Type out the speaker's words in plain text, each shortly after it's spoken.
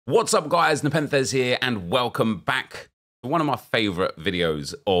What's up, guys? NepentheZ here, and welcome back to one of my favorite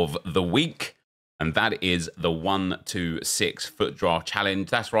videos of the week, and that is the 1 to 6 foot draft challenge.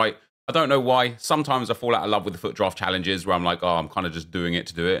 That's right. I don't know why. Sometimes I fall out of love with the foot draft challenges where I'm like, oh, I'm kind of just doing it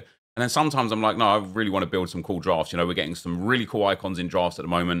to do it. And then sometimes I'm like, no, I really want to build some cool drafts. You know, we're getting some really cool icons in drafts at the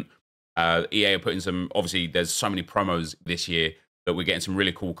moment. EA are putting some, obviously, there's so many promos this year that we're getting some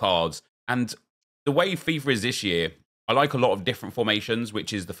really cool cards. And the way FIFA is this year, I like a lot of different formations,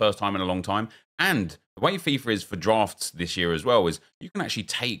 which is the first time in a long time. And the way FIFA is for drafts this year as well is you can actually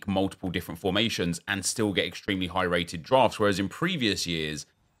take multiple different formations and still get extremely high-rated drafts. Whereas in previous years,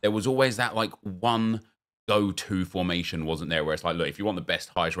 there was always that like one go-to formation, wasn't there? Where it's like, look, if you want the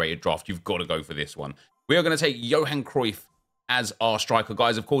best, highest-rated draft, you've got to go for this one. We are going to take Johan Cruyff as our striker.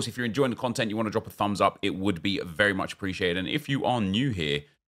 Guys, of course, if you're enjoying the content, you want to drop a thumbs up, it would be very much appreciated. And if you are new here,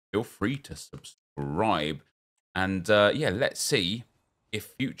 feel free to subscribe. And yeah, let's see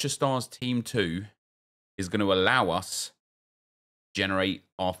if Future Stars Team 2 is going to allow us to generate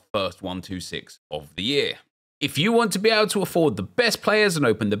our first 126 of the year. If you want to be able to afford the best players and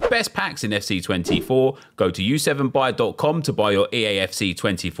open the best packs in FC24, go to u7buy.com to buy your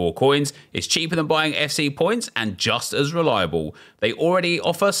EAFC24 coins. It's cheaper than buying FC points and just as reliable. They already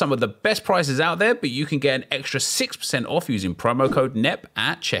offer some of the best prices out there, but you can get an extra 6% off using promo code NEP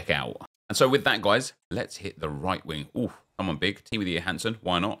at checkout. And so with that, guys, let's hit the right wing. Ooh, someone big. Team of the Year, Hansen.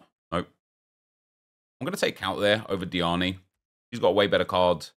 Why not? Nope. I'm going to take Count there over Diani. He's got a way better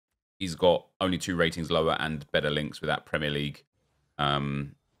card. He's got only 2 ratings lower and better links with that Premier League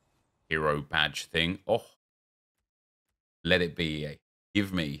hero badge thing. Oh, let it be.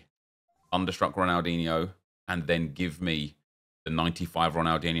 Give me Thunderstruck Ronaldinho and then give me the 95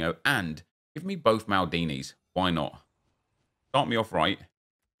 Ronaldinho and give me both Maldinis. Why not? Start me off right.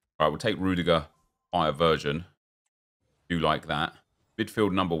 All right, we'll take Rudiger, higher version. Do like that.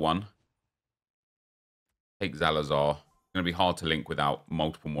 Midfield number 1. Take Zalazar. It's going to be hard to link without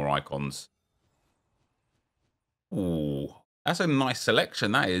multiple more icons. Ooh, that's a nice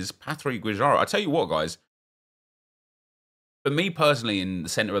selection. That is Patrick Guijara. I tell you what, guys. For me personally, in the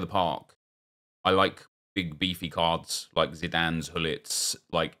centre of the park, I like big beefy cards like Zidane's, Hullit's,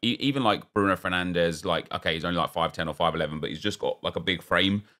 like even like Bruno Fernandes. Like, okay, he's only like 5'10" or 5'11", but he's just got like a big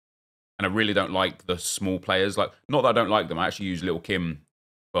frame. And I really don't like the small players. Like, not that I don't like them. I actually use Little Kim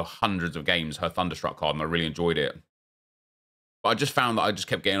for hundreds of games, her Thunderstruck card, and I really enjoyed it. But I just found that I just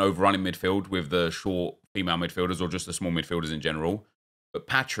kept getting overrun in midfield with the short female midfielders or just the small midfielders in general. But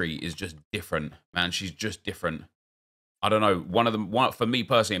Patry is just different, man. She's just different. I don't know. For me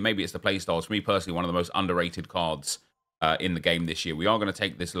personally, and maybe it's the playstyles, for me personally, one of the most underrated cards in the game this year. We are going to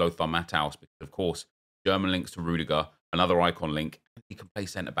take this Lothar Matthaus because, of course, German links to Rudiger, another icon link. He can play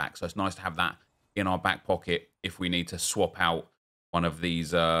centre-back, so it's nice to have that in our back pocket if we need to swap out one of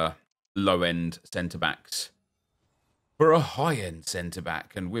these low-end centre-backs for a high-end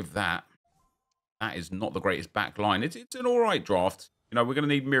centre-back. And with that, that is not the greatest back line. It's an all right draft. You know, we're going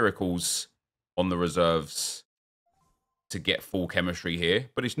to need miracles on the reserves to get full chemistry here,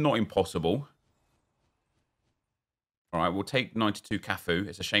 but it's not impossible. All right, we'll take 92 Cafu.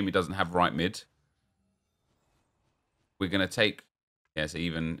 It's a shame he doesn't have right mid. We're going to take... Yes,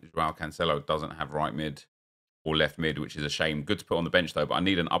 even Joao Cancelo doesn't have right mid or left mid, which is a shame. Good to put on the bench, though, but I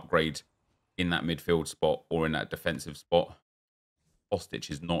need an upgrade in that midfield spot or in that defensive spot.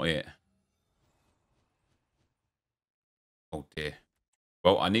 Kostic is not it. Oh, dear.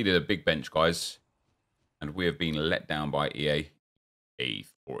 Well, I needed a big bench, guys, and we have been let down by EA. A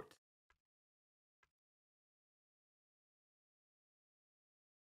for it.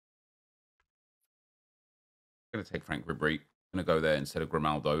 I'm going to take Frank Ribery. I'm going to go there instead of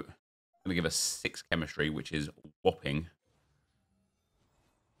Grimaldo. I'm going to give us 6 chemistry, which is whopping.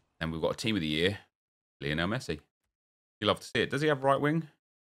 And we've got a Team of the Year, Lionel Messi. You love to see it. Does he have right wing?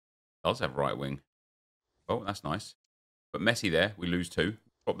 Does have right wing. Oh, that's nice. But Messi there, we lose 2.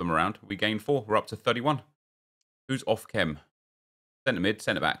 Swap them around. We gain 4. We're up to 31. Who's off chem? Centre mid,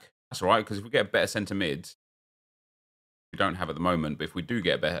 centre back. That's all right, because if we get a better centre mid, we don't have at the moment, but if we do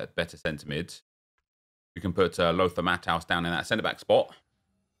get a better centre mid, we can put Lothar Matthaus down in that centre-back spot.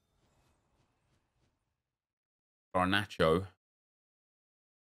 Garnacho.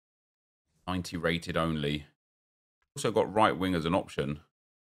 90 rated only. Also got right wing as an option.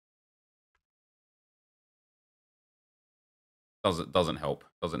 Doesn't help.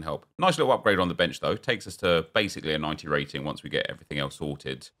 Doesn't help. Nice little upgrade on the bench, though. Takes us to basically a 90 rating once we get everything else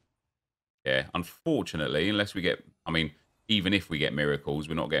sorted. Yeah, unfortunately, unless we get... I mean, even if we get miracles,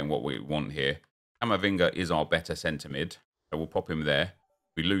 we're not getting what we want here. Camavinga is our better centre mid, so we'll pop him there.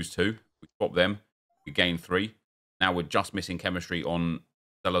 We lose 2, we swap them, we gain 3. Now we're just missing chemistry on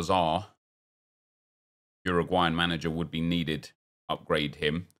Salazar, Uruguayan manager, would be needed to upgrade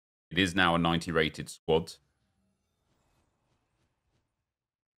him. It is now a 90 rated squad.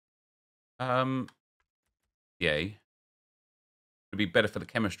 Yeah. Would be better for the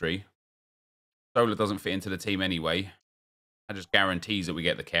chemistry. Solar doesn't fit into the team anyway. That just guarantees that we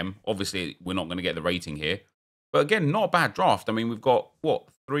get the chem. Obviously, we're not going to get the rating here. But again, not a bad draft. I mean, we've got, what,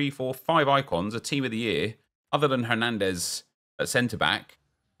 3, 4, 5 icons, a team of the year. Other than Hernandez at centre-back,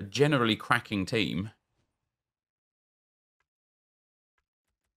 a generally cracking team.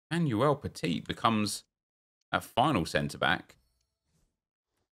 Manuel Petit becomes a final centre-back.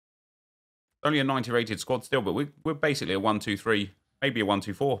 Only a 90 rated squad still, but we're basically a 1-2-3, maybe a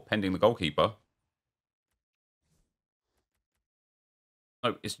 1-2-4, pending the goalkeeper.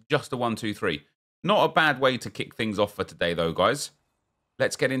 No, it's just a 1-2-3. Not a bad way to kick things off for today, though, guys.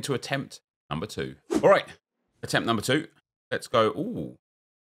 Let's get into attempt number 2. All right, attempt number 2. Let's go. Ooh.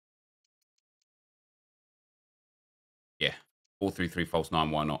 Yeah, 4-3-3, false 9.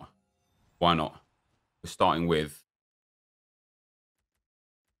 Why not? Why not? We're starting with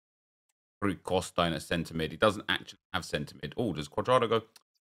Rui Costa in a centre mid. He doesn't actually have centre mid. Oh, does Cuadrado go?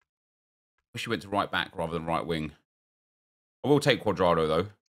 Wish he went to right back rather than right wing. I will take Cuadrado, though.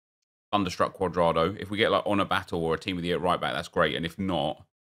 Thunderstruck Cuadrado. If we get like on a battle or a team of the year at right back, that's great. And if not,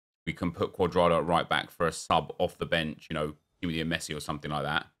 we can put Cuadrado at right back for a sub off the bench, you know, team of the year Messi or something like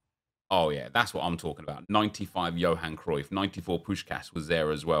that. Oh, yeah, that's what I'm talking about. 95 Johan Cruyff. 94 Puskás was there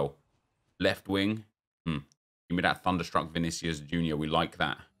as well. Left wing. Give me that Thunderstruck Vinicius Jr. We like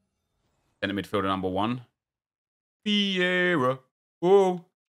that. Centre midfielder number 1. Vieira. Oh,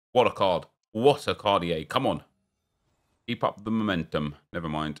 what a card. What a cardier. Come on. Keep up the momentum. Never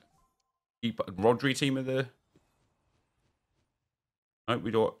mind. Keep up. Rodri team of the... Nope,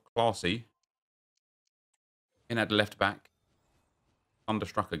 we got Classy. In at the left back.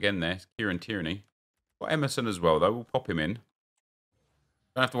 Thunderstruck again there. It's Kieran Tierney. Got Emerson as well, though. We'll pop him in.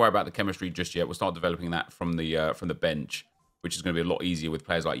 Don't have to worry about the chemistry just yet. We'll start developing that from the bench, which is going to be a lot easier with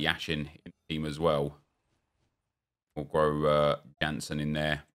players like Yashin in the team as well. We'll grow Jansen in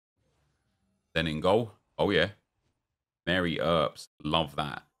there. Then in goal. Oh, yeah. Mary Earps. Love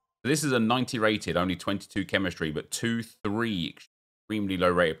that. So this is a 90 rated, only 22 chemistry, but 3 extremely low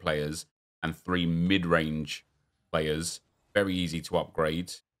rated players and 3 mid-range players. Very easy to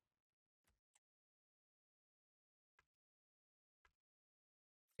upgrade.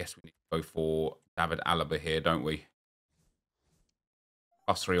 Guess we need to go for David Alaba here, don't we?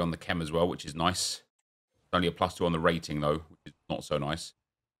 +3 on the chem as well, which is nice. It's only a +2 on the rating, though, which is not so nice.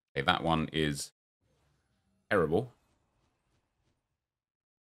 Okay, that one is terrible.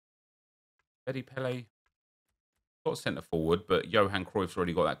 Eddie Pele got centre forward, but Johan Cruyff's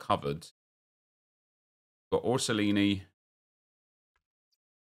already got that covered. Got Orsolini.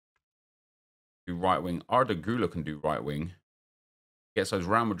 Do right wing. Arda Güler can do right wing. Gets those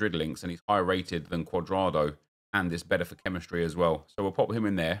Real Madrid links, and he's higher rated than Cuadrado, and it's better for chemistry as well. So we'll pop him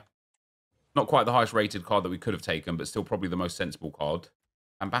in there. Not quite the highest rated card that we could have taken, but still probably the most sensible card.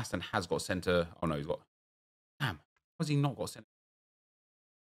 And Baston has got centre. Oh no, he's got. Damn, has he not got centre?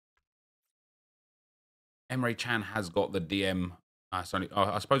 Emre Can has got the DM. Sorry,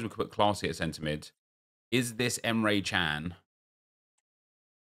 I suppose we could put Classy at centre mid. Is this Emre Can?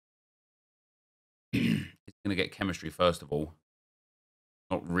 He's going to get chemistry first of all.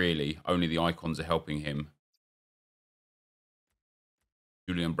 Not really. Only the icons are helping him.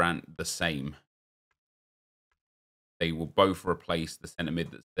 Julian Brandt, the same. They will both replace the centre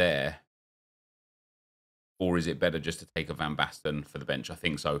mid that's there. Or is it better just to take a Van Basten for the bench? I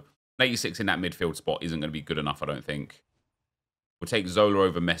think so. 86 in that midfield spot isn't going to be good enough, I don't think. We'll take Zola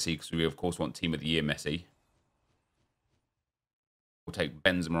over Messi because we, of course, want Team of the Year Messi. We'll take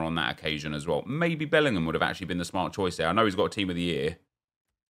Benzema on that occasion as well. Maybe Bellingham would have actually been the smart choice there. I know he's got a Team of the Year,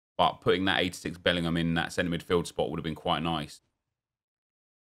 but putting that 86 Bellingham in that centre midfield spot would have been quite nice.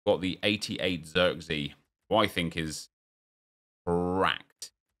 Got the 88 Xerxes, who I think is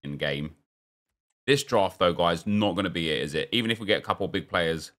cracked in game. This draft, though, guys, not going to be it, is it? Even if we get a couple of big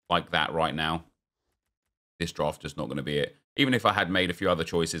players like that right now, this draft just not going to be it. Even if I had made a few other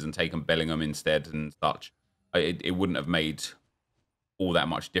choices and taken Bellingham instead and such, it wouldn't have made all that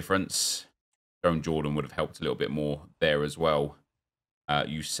much difference. Joan Jordan would have helped a little bit more there as well.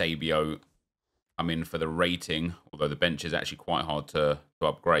 Eusebio come in for the rating, although the bench is actually quite hard to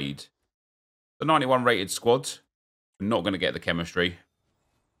upgrade. The 91 rated squad, we're not going to get the chemistry.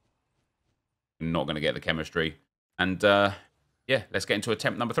 Not going to get the chemistry. And yeah, let's get into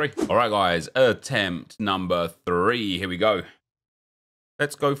attempt number 3. All right, guys, attempt number 3. Here we go.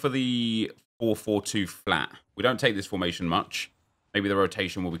 Let's go for the 4-4-2 flat. We don't take this formation much. Maybe the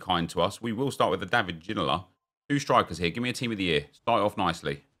rotation will be kind to us. We will start with the David Ginola. 2 strikers here. Give me a team of the year. Start off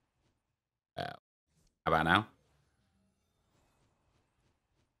nicely. How about now?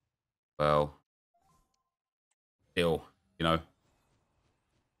 Well, still, you know.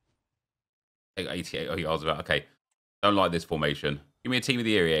 Take 88 yards about. Okay. Don't like this formation. Give me a team of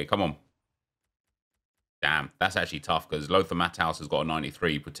the year here. Come on. Damn, that's actually tough because Lothar Matthaus has got a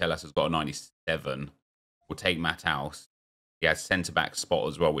 93. Putellas has got a 97. We'll take Matthaus. He has centre-back spot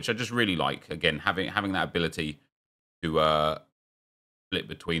as well, which I just really like. Again, having that ability to split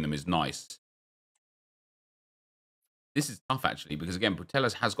between them is nice. This is tough, actually, because, again,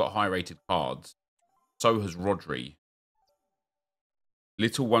 Putellas has got high-rated cards. So has Rodri.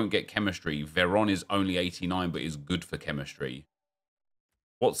 Little won't get chemistry. Veron is only 89, but is good for chemistry.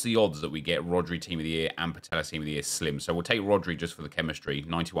 What's the odds that we get Rodri Team of the Year and Putellas Team of the Year? Slim. So we'll take Rodri just for the chemistry.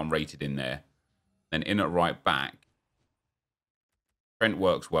 91 rated in there. Then in at right back. Trent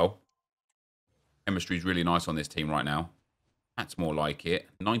works well. Chemistry is really nice on this team right now. That's more like it.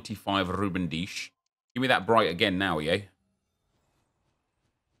 95 Ruben Dish. Give me that bright again now, yeah?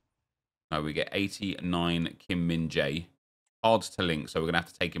 No, we get 89 Kim Min Jae. Hard to link, so we're going to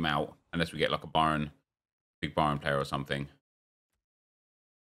have to take him out. Unless we get like a big Bayern player or something.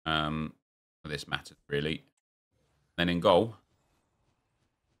 This matters, really. Then in goal.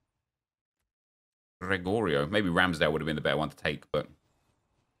 Gregorio. Maybe Ramsdale would have been the better one to take, but...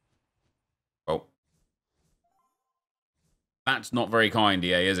 well. That's not very kind,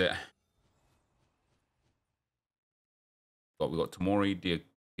 EA, is it? We've got Tomori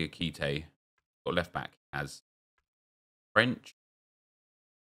Diakite. Got left back as French.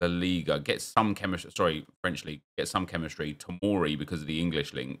 The Liga. Get some chemistry. Sorry, French League. Get some chemistry. Tomori, because of the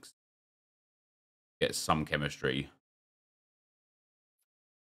English links. Get some chemistry.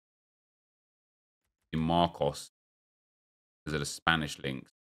 Marcos, because of the Spanish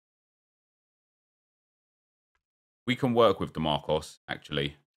links. We can work with DeMarcos,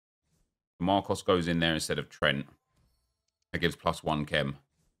 actually. DeMarcos goes in there instead of Trent. That gives +1 chem.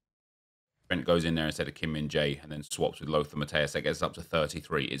 Trent goes in there instead of Kim Min Jae and then swaps with Lothar Matthaus. That gets up to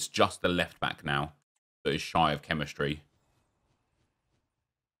 33. It's just the left back now that is shy of chemistry.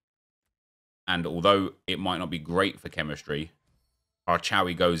 And although it might not be great for chemistry,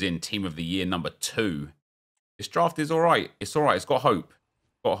 Archawi goes in, Team of the Year number 2. This draft is all right. It's all right. It's got hope.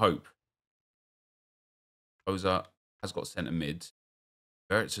 Got hope. Oza has got centre mid.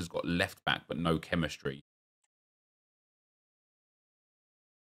 Verts has got left back, but no chemistry.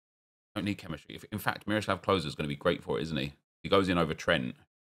 Don't need chemistry. In fact, Miroslav Klose is going to be great for it, isn't he? He goes in over Trent.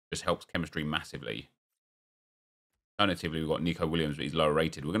 Just helps chemistry massively. Alternatively, we've got Nico Williams, but he's lower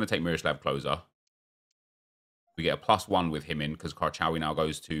rated. We're going to take Miroslav Klose. We get a +1 with him in because Karchawi now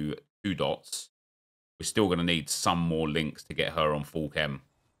goes to 2 dots. We're still going to need some more links to get her on full chem.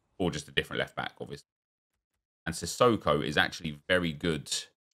 Or just a different left back, obviously. And Sissoko is actually very good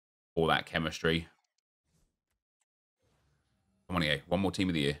for that chemistry. Come on, EA. One more Team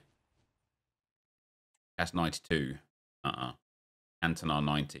of the Year. That's 92. Cantona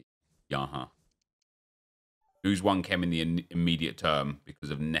 90. Yaha. Lose 1 chem in the immediate term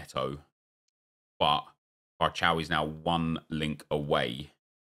because of Neto. But Archawi is now 1 link away.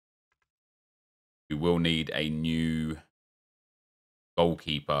 We will need a new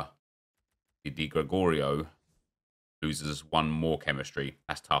goalkeeper. Di Gregorio loses us 1 more chemistry.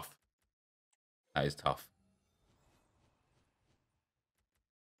 That's tough. That is tough.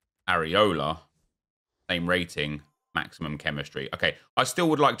 Areola, same rating, maximum chemistry. Okay, I still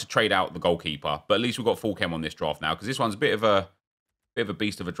would like to trade out the goalkeeper, but at least we've got full chem on this draft now because this one's a bit of a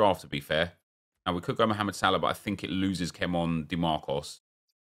beast of a draft, to be fair. Now, we could go Mohamed Salah, but I think it loses chem on DeMarcos.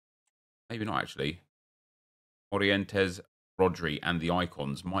 Maybe not, actually. Morientes, Rodri, and the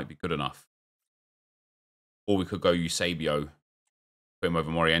icons might be good enough. Or we could go Eusebio, put him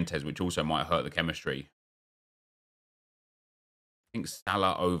over Morientes, which also might hurt the chemistry. I think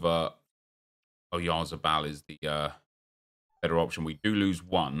Salah over Oyarzabal is the better option. We do lose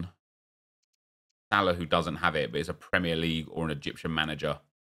 1. Salah, who doesn't have it, but is a Premier League or an Egyptian manager.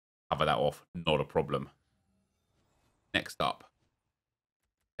 Cover that off, not a problem. Next up,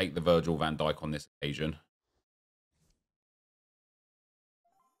 take the Virgil van Dijk on this occasion.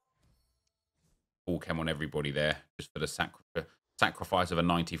 Full chem on everybody there, just for the sacrifice of a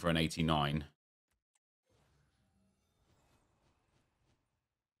 90 for an 89.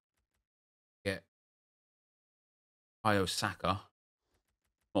 Get Ayo Saka.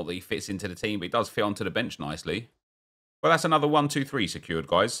 Not that he fits into the team, but he does fit onto the bench nicely. Well, that's another 1, 2, 3 secured,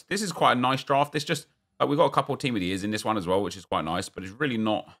 guys. This is quite a nice draft. It's just, we've got a couple of Team of the Years in this one as well, which is quite nice, but it's really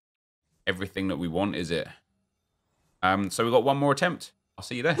not everything that we want, is it? So we've got one more attempt. I'll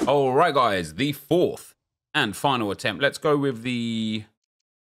see you there. All right, guys. The fourth and final attempt. Let's go with the...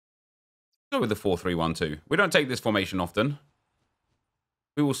 4-3-1-2. We don't take this formation often.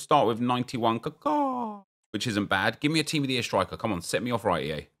 We will start with 91 Kaka, which isn't bad. Give me a team of the year striker. Come on, set me off right,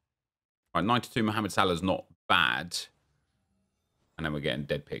 EA. Right, 92 Mohamed Salah's not bad. And then we're getting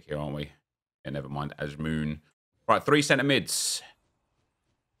dead pick here, aren't we? Yeah, never mind. Ajmoon. Right, 3 centre mids.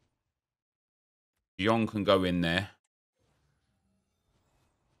 Young can go in there.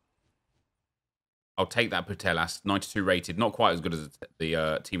 I'll take that Putellas. 92 rated. Not quite as good as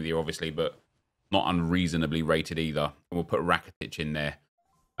the team of the year, obviously, but not unreasonably rated either. And we'll put Rakitic in there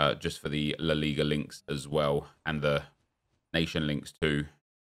just for the La Liga links as well. And the Nation links too.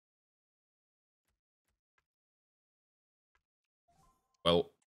 Well,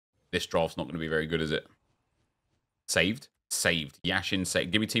 this draft's not going to be very good, is it? Saved? Saved. Yashin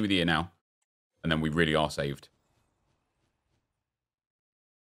saved. Give me team of the year now. And then we really are saved.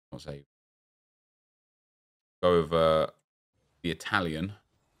 Not saved. Go over the Italian.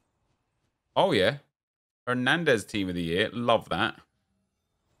 Oh, yeah. Hernandez team of the year. Love that.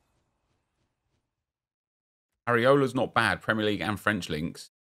 Ariola's not bad. Premier League and French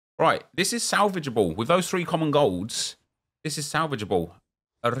links. Right. This is salvageable. With those 3 common golds, this is salvageable.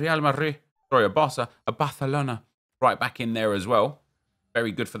 A Real Madrid. Sorry, a Barca. A Barcelona. Right back in there as well.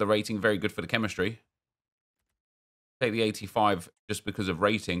 Very good for the rating. Very good for the chemistry. Take the 85 just because of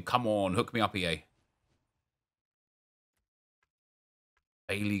rating. Come on. Hook me up, EA.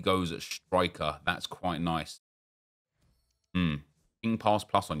 Bailey goes at striker. That's quite nice. King pass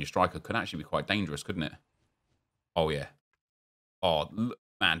plus on your striker could actually be quite dangerous, couldn't it? Oh, yeah. Oh, look,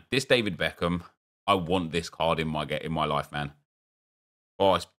 man. This David Beckham, I want this card in my life, man.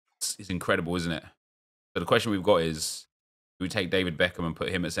 Oh, it's incredible, isn't it? So the question we've got is, do we take David Beckham and put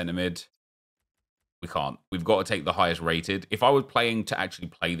him at centre mid? We can't. We've got to take the highest rated. If I was playing to actually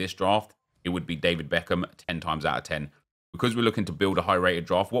play this draft, it would be David Beckham 10 times out of 10. Because we're looking to build a high-rated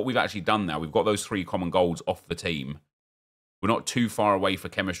draft, what we've actually done now, we've got those 3 common golds off the team. We're not too far away for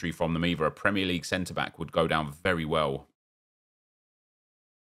chemistry from them either. A Premier League centre-back would go down very well.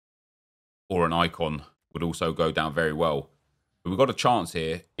 Or an icon would also go down very well. But we've got a chance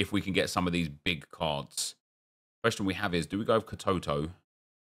here if we can get some of these big cards. The question we have is, do we go with Katoto?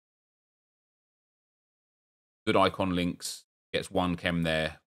 Good icon links. Gets 1 chem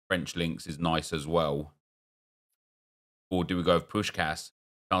there. French links is nice as well. Or do we go with Pushkas?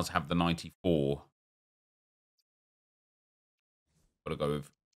 Does have the 94. Got to go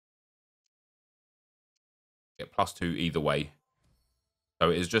with... Get +2 either way. So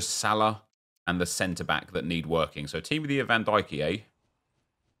it is just Salah and the centre-back that need working. So team of the year, Van Dijk, eh?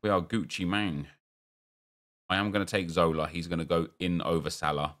 We are Gucci, man. I am going to take Zola. He's going to go in over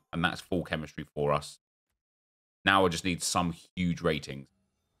Salah. And that's full chemistry for us. Now I just need some huge ratings.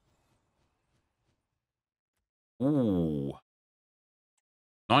 Ooh.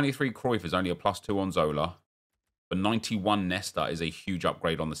 93 Cruyff is only a +2 on Zola. But 91 Nesta is a huge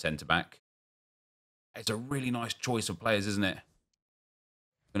upgrade on the centre-back. It's a really nice choice of players, isn't it?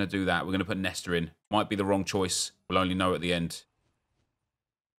 We're going to do that. We're going to put Nesta in. Might be the wrong choice. We'll only know at the end.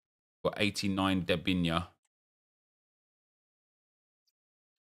 Got 89 Debinha.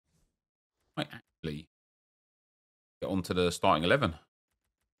 Might actually get onto the starting 11.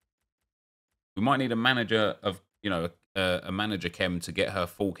 We might need a manager of, a manager chem to get her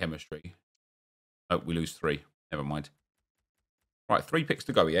full chemistry. Oh, we lose 3. Never mind. Right, 3 picks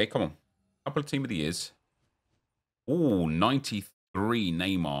to go, yeah? Come on. Couple of team of the years. Ooh, 93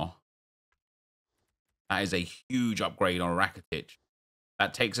 Neymar. That is a huge upgrade on Rakitic.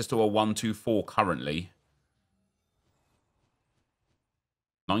 That takes us to a 1-2-4 currently.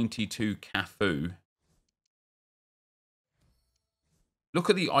 92 Cafu. Look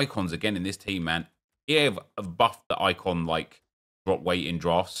at the icons again in this team, man. EA have buffed the icon, drop weight in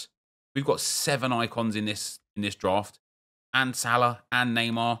drafts. We've got 7 icons in this draft. And Salah, and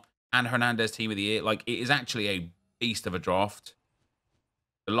Neymar, and Hernandez team of the year. It is actually a beast of a draft.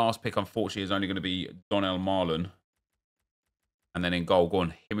 The last pick, unfortunately, is only going to be Donnell Marlon. And then in goal, go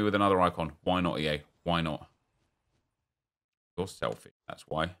on, hit me with another icon. Why not, EA? Why not? You're selfish, that's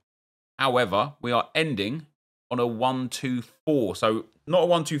why. However, we are ending on a 1-2-4. So not a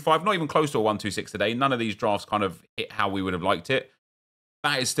 1-2-5, not even close to a 1-2-6 today. None of these drafts kind of hit how we would have liked it.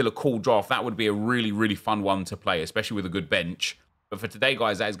 That is still a cool draft. That would be a really, really fun one to play, especially with a good bench. But for today,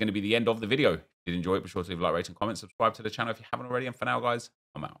 guys, that is going to be the end of the video. If you did enjoy it, be sure to leave a like, rate, and comment. Subscribe to the channel if you haven't already. And for now, guys,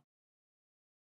 I'm out.